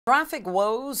Traffic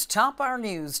woes top our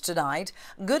news tonight.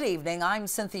 Good evening, I'm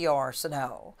Cynthia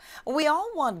Arsenault. We all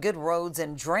want good roads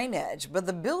and drainage, but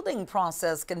the building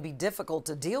process can be difficult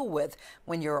to deal with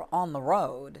when you're on the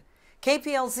road.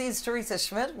 KPLC's Theresa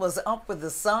Schmidt was up with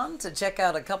the sun to check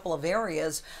out a couple of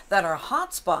areas that are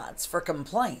hot spots for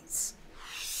complaints.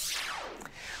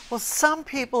 Well, some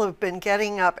people have been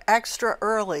getting up extra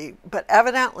early, but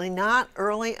evidently not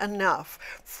early enough.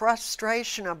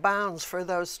 Frustration abounds for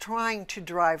those trying to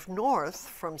drive north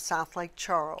from South Lake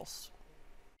Charles.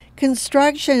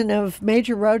 Construction of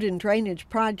major road and drainage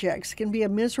projects can be a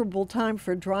miserable time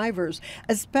for drivers,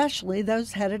 especially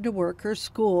those headed to work or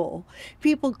school.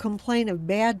 People complain of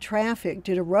bad traffic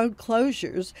due to road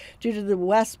closures due to the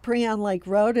West Prien Lake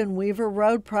Road and Weaver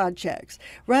Road projects.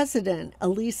 Resident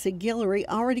Elisa Guillory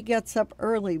already gets up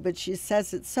early, but she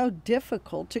says it's so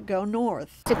difficult to go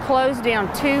north. To close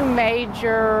down two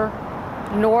major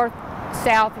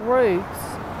north-south routes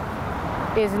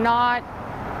is not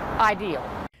ideal.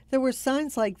 There were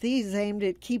signs like these aimed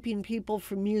at keeping people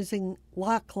from using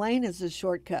Lock Lane as a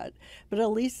shortcut, but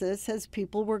Elisa says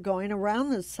people were going around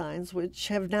the signs, which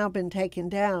have now been taken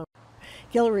down.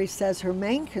 Guillory says her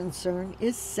main concern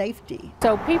is safety.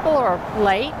 So people are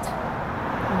late,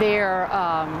 they're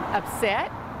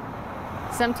upset,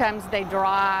 sometimes they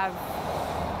drive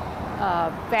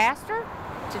faster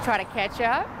to try to catch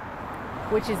up,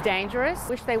 which is dangerous.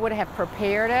 Wish they would have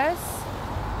prepared us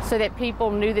so that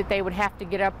people knew that they would have to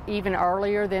get up even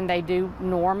earlier than they do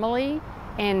normally,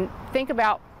 and think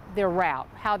about their route,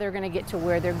 how they're going to get to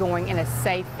where they're going in a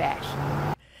safe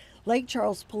fashion. Lake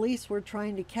Charles police were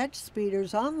trying to catch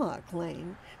speeders on Lock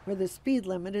Lane, where the speed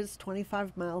limit is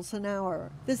 25 miles an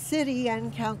hour. The city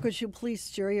and Calcasieu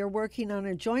Police Jury are working on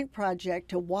a joint project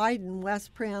to widen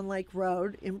West Prien Lake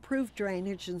Road, improve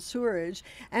drainage and sewerage,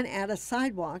 and add a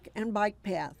sidewalk and bike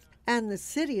path. And the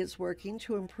city is working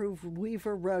to improve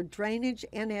Weaver Road drainage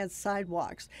and add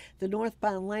sidewalks. The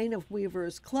northbound lane of Weaver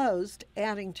is closed,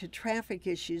 adding to traffic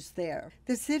issues there.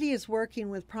 The city is working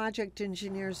with project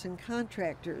engineers and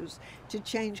contractors to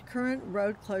change current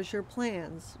road closure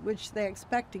plans, which they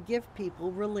expect to give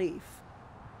people relief.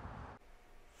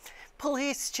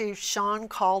 Police Chief Sean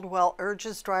Caldwell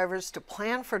urges drivers to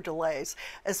plan for delays,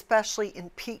 especially in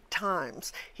peak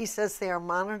times. He says they are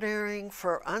monitoring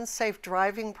for unsafe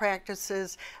driving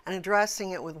practices and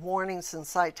addressing it with warnings and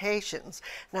citations.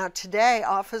 Now today,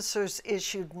 officers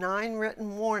issued 9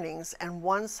 written warnings and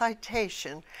 1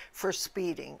 citation for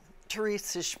speeding.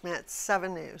 Theresa Schmidt,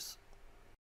 7 News.